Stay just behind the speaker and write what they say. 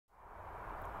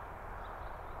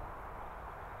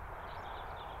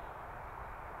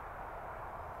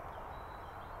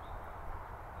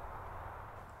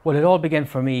Well, it all began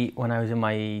for me when I was in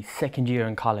my second year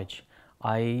in college.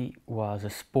 I was a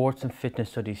sports and fitness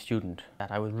studies student.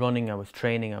 I was running, I was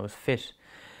training, I was fit.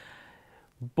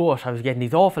 But I was getting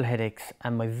these awful headaches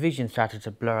and my vision started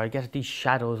to blur. I get these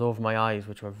shadows over my eyes,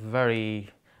 which were very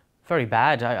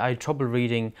bad. I had trouble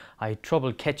reading, I had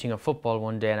trouble catching a football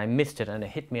one day and I missed it and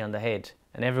it hit me on the head.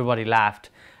 And everybody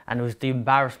laughed. And it was the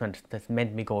embarrassment that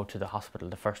made me go to the hospital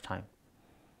the first time.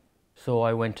 So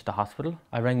I went to the hospital.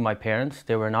 I rang my parents.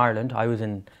 They were in Ireland. I was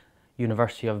in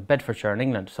University of Bedfordshire in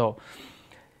England. So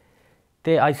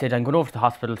I said, I'm going over to the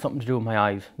hospital, something to do with my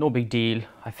eyes. No big deal.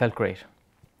 I felt great.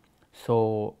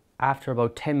 So after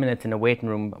about 10 minutes in a waiting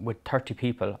room with 30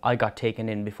 people, I got taken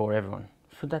in before everyone.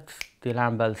 So that's, the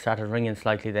alarm bell started ringing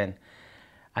slightly then.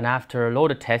 And after a load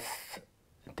of tests,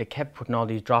 they kept putting all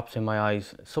these drops in my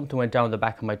eyes. Something went down the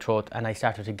back of my throat and I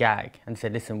started to gag and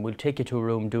said, listen, we'll take you to a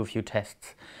room, do a few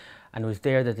tests. And it was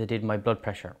there that they did my blood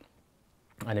pressure.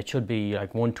 And it should be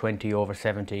like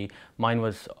 120/70. Mine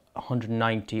was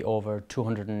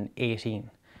 190/218.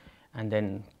 And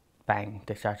then bang,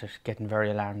 they started getting very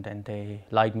alarmed and they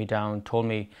lied me down, told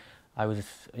me I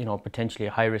was, potentially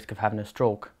at high risk of having a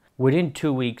stroke. Within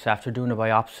 2 weeks after doing a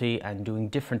biopsy and doing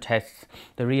different tests,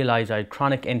 they realised I had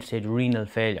chronic end-stage renal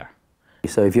failure.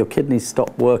 So if your kidneys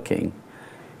stop working,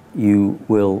 you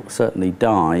will certainly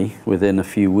die within a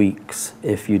few weeks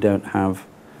if you don't have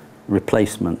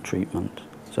replacement treatment.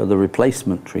 So the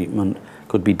replacement treatment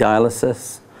could be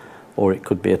dialysis or it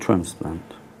could be a transplant.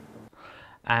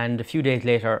 And a few days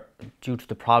later, due to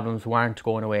the problems weren't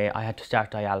going away, I had to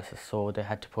start dialysis. So they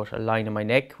had to put a line in my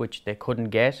neck, which they couldn't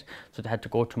get. So they had to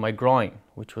go to my groin,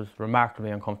 which was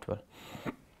remarkably uncomfortable.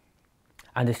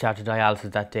 And they started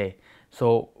dialysis that day.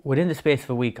 So within the space of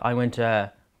a week, I went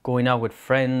going out with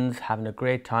friends, having a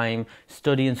great time,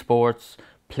 studying sports,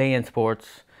 playing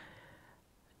sports,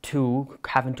 to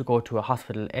having to go to a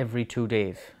hospital every 2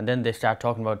 days. And then they start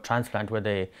talking about transplant where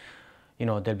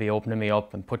they'll be opening me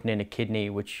up and putting in a kidney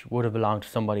which would have belonged to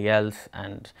somebody else.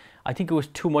 And I think it was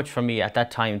too much for me at that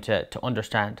time to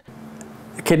understand.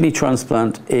 A kidney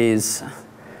transplant is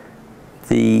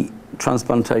the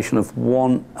transplantation of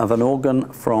an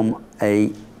organ from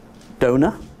a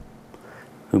donor,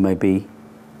 who may be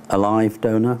a live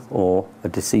donor or a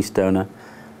deceased donor,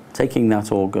 taking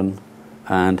that organ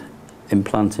and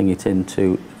implanting it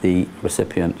into the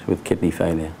recipient with kidney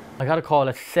failure. I got a call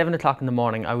at 7 o'clock in the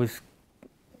morning.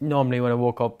 Normally when I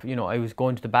woke up, I was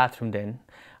going to the bathroom then.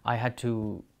 I had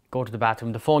to go to the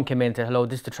bathroom. The phone came in and said, hello,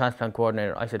 this is the transplant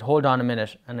coordinator. I said, hold on a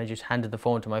minute. And I just handed the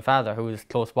phone to my father, who was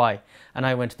close by. And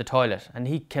I went to the toilet and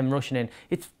he came rushing in.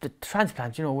 It's the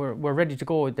transplant, we're ready to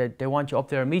go. They want you up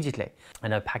there immediately.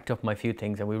 And I packed up my few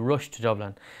things and we rushed to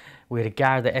Dublin. We had a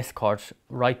Garda escort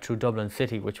right through Dublin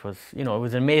city, which was, it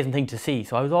was an amazing thing to see.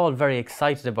 So I was all very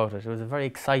excited about it. It was a very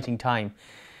exciting time.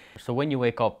 So when you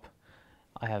wake up,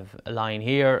 I have a line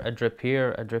here, a drip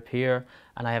here, a drip here,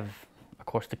 and I have, of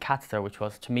course, the catheter, which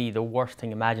was, to me, the worst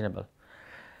thing imaginable.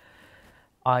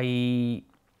 I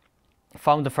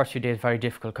found the first few days very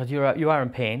difficult because you are in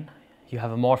pain. You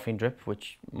have a morphine drip,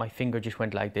 which my finger just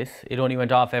went like this. It only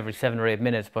went off every 7 or 8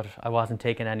 minutes, but I wasn't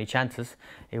taking any chances.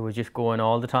 It was just going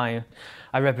all the time.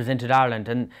 I represented Ireland,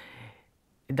 and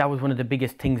that was one of the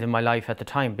biggest things in my life at the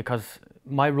time, because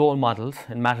my role models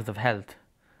in matters of health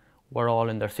were all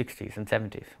in their 60s and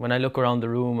 70s. When I look around the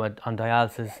room on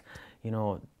dialysis,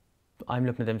 I'm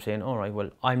looking at them saying, all right, well,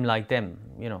 I'm like them,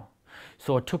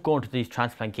 So it took going to these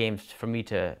transplant games for me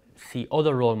to see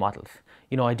other role models.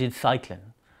 I did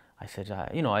cycling. I said,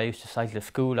 I used to cycle to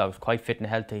school. I was quite fit and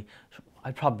healthy.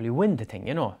 I'd probably win the thing,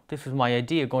 This was my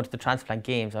idea, going to the transplant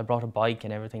games. I brought a bike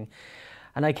and everything.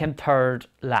 And I came third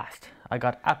last. I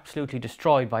got absolutely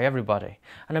destroyed by everybody.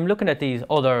 And I'm looking at these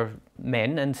other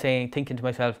men and thinking to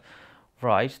myself,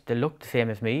 right, they look the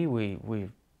same as me. We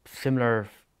similar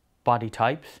body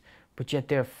types, but yet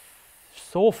they're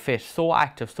so fit, so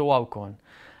active, so outgoing.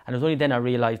 And it was only then I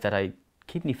realised that I had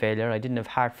kidney failure. I didn't have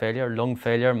heart failure, lung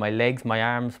failure, my legs, my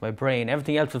arms, my brain,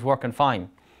 everything else was working fine.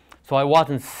 So I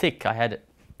wasn't sick, I had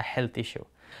a health issue.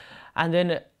 And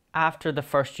then after the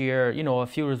first year, a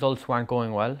few results weren't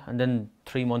going well. And then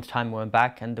 3 months' time I went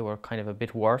back and they were kind of a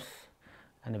bit worse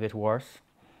and a bit worse.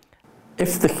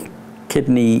 If the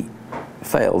kidney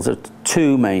fails, there are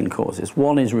two main causes.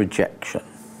 One is rejection,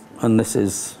 and this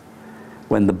is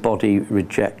when the body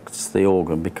rejects the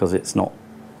organ because it's not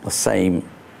the same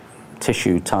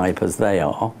tissue type as they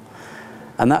are.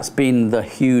 And that's been the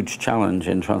huge challenge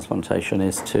in transplantation,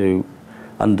 is to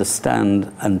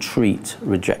understand and treat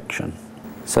rejection.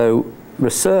 So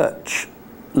research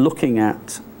looking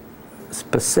at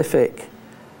specific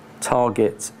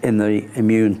targets in the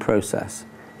immune process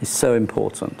is so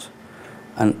important.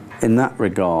 And in that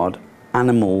regard,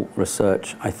 animal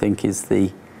research, I think, is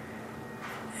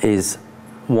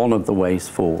one of the ways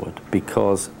forward,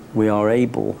 because we are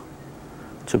able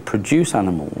to produce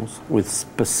animals with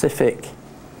specific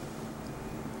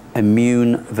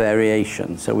immune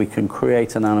variation. So we can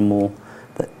create an animal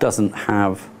that doesn't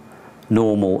have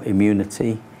normal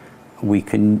immunity. We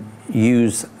can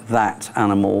use that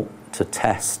animal to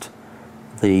test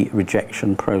the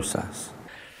rejection process.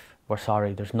 We're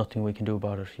sorry, there's nothing we can do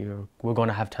about it. We're going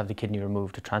to have the kidney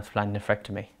removed, a transplant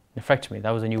nephrectomy. Nephrectomy,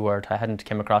 that was a new word. I hadn't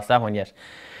come across that one yet.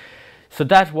 So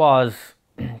that was,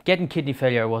 getting kidney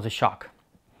failure was a shock.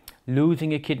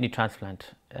 Losing a kidney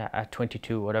transplant at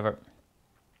 22, whatever,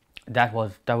 that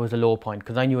was a low point,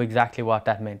 because I knew exactly what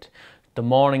that meant. The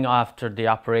morning after the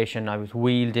operation, I was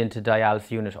wheeled into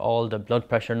dialysis unit. All the blood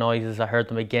pressure noises, I heard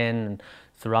them again, and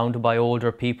surrounded by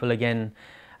older people again.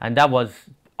 And that was,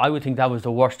 I would think that was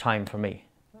the worst time for me.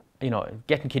 You know,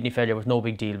 getting kidney failure was no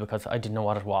big deal because I didn't know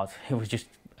what it was. It was just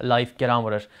life, get on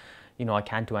with it. You know, I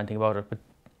can't do anything about it. But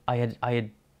I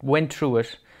had went through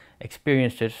it,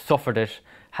 experienced it, suffered it,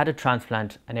 had a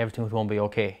transplant, and everything was going to be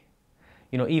okay.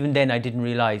 You know, even then I didn't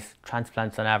realise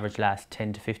transplants on average last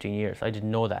 10 to 15 years. I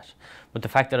didn't know that. But the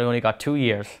fact that I only got 2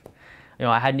 years, you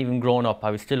know, I hadn't even grown up.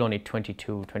 I was still only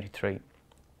 22, 23.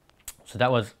 So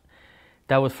that was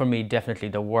for me definitely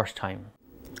the worst time.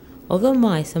 Although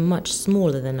mice are much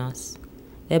smaller than us,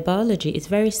 their biology is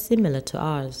very similar to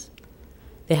ours.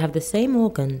 They have the same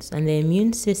organs and their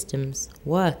immune systems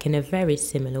work in a very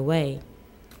similar way.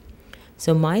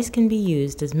 So mice can be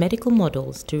used as medical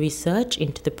models to research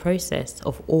into the process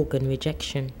of organ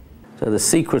rejection. So the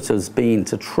secret has been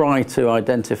to try to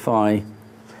identify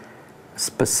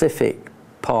specific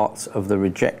parts of the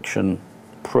rejection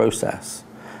process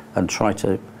and try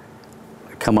to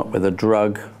come up with a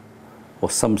drug or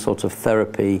some sort of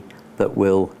therapy that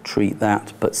will treat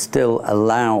that, but still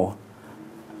allow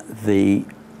the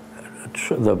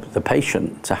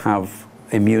patient to have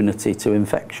immunity to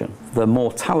infection. The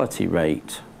mortality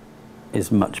rate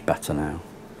is much better now.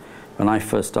 When I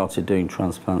first started doing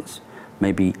transplants,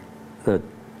 maybe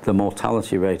the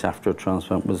mortality rate after a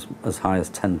transplant was as high as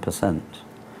 10%.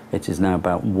 It is now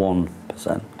about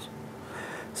 1%.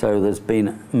 So there's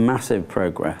been massive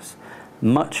progress.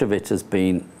 Much of it has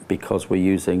been because we're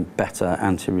using better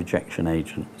anti-rejection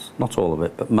agents. Not all of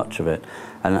it, but much of it.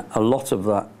 And a lot of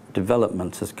that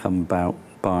development has come about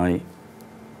by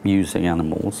using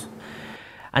animals.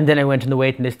 And then I went on the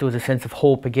waiting list. There was a sense of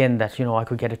hope again that, you know, I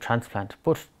could get a transplant.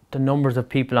 But the numbers of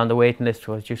people on the waiting list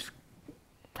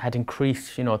had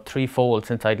increased, you know, threefold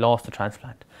since I'd lost the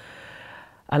transplant.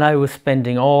 And I was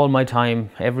spending all my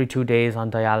time, every 2 days, on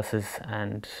dialysis.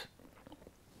 And,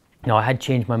 you know, I had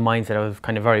changed my mindset. I was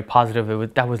kind of very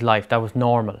positive. That was life. That was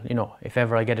normal. You know, if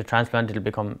ever I get a transplant, it'll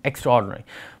become extraordinary.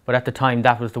 But at the time,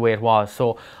 that was the way it was.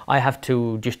 So I have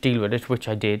to just deal with it, which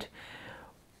I did.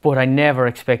 But I never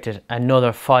expected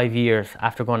another 5 years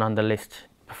after going on the list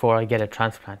before I get a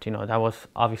transplant. You know, that was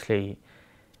obviously,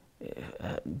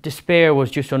 despair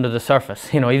was just under the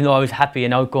surface. You know, even though I was happy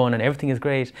and outgoing and everything is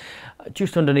great,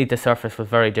 just underneath the surface was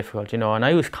very difficult, you know. And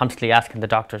I was constantly asking the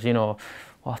doctors, you know,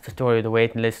 what's the story of the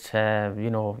waiting list?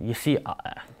 You know, you see,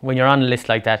 when you're on a list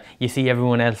like that, you see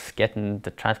everyone else getting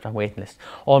the transplant waiting list.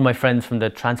 All my friends from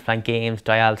the transplant games,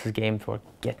 dialysis games, were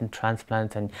getting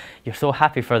transplants, and you're so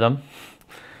happy for them.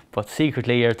 But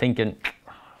secretly you're thinking,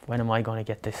 when am I going to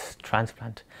get this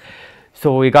transplant?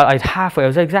 So I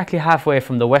was exactly halfway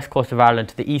from the west coast of Ireland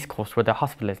to the east coast where the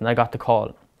hospital is, and I got the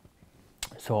call.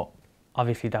 So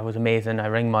obviously that was amazing. I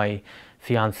rang my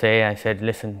fiancée. I said,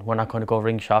 listen, we're not going to go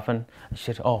ring shopping. And she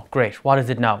said, oh, great. What is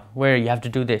it now? Where? You have to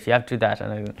do this, you have to do that.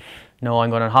 And I go, no, I'm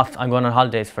going on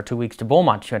holidays for 2 weeks to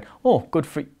Beaumont. She went, oh, good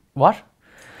for you. What?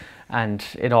 And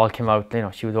it all came out, you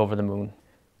know, she was over the moon.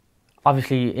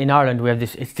 Obviously, in Ireland, we have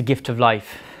this, it's the gift of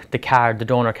life, the card, the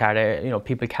donor card, you know,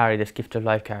 people carry this gift of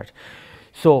life card.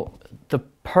 So the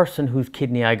person whose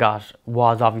kidney I got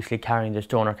was obviously carrying this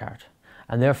donor card,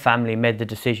 and their family made the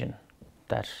decision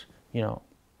that, you know,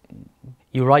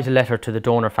 you write a letter to the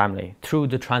donor family through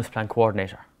the transplant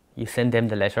coordinator. You send them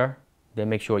the letter, they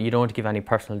make sure you don't give any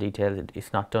personal details,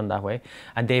 it's not done that way,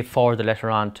 and they forward the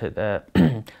letter on to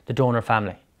the donor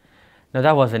family. Now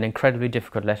that was an incredibly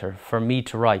difficult letter for me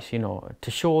to write, you know,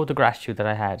 to show the gratitude that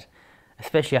I had,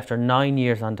 especially after 9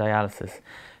 years on dialysis,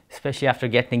 especially after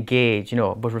getting engaged, you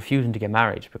know, but refusing to get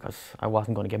married because I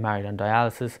wasn't going to get married on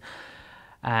dialysis,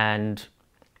 and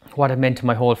what it meant to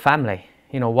my whole family,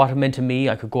 you know, what it meant to me.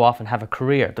 I could go off and have a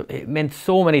career. It meant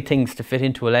so many things to fit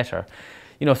into a letter,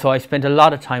 you know, so I spent a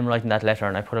lot of time writing that letter,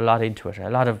 and I put a lot into it, a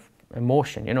lot of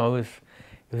emotion, you know.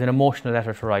 It was an emotional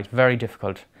letter to write, very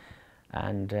difficult.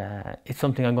 And it's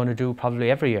something I'm going to do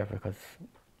probably every year, because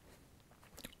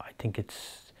I think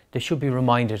they should be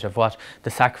reminded of what the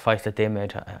sacrifice that they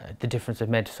made, the difference it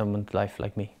made to someone's life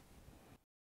like me.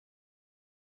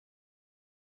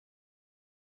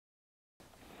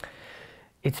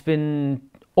 It's been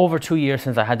over 2 years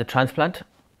since I had the transplant.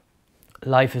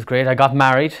 Life is great. I got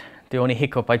married. The only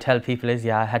hiccup I tell people is,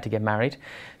 yeah, I had to get married.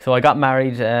 So I got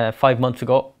married 5 months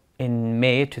ago in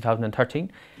May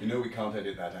 2013. You know we can't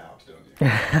edit that out, don't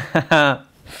you?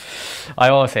 I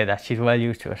always say that. She's well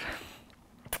used to it.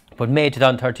 But May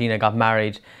 2013 I got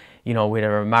married. You know, we had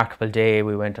a remarkable day.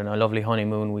 We went on a lovely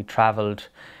honeymoon. We travelled.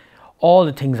 All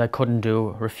the things I couldn't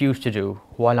do, refused to do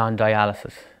while on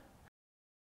dialysis.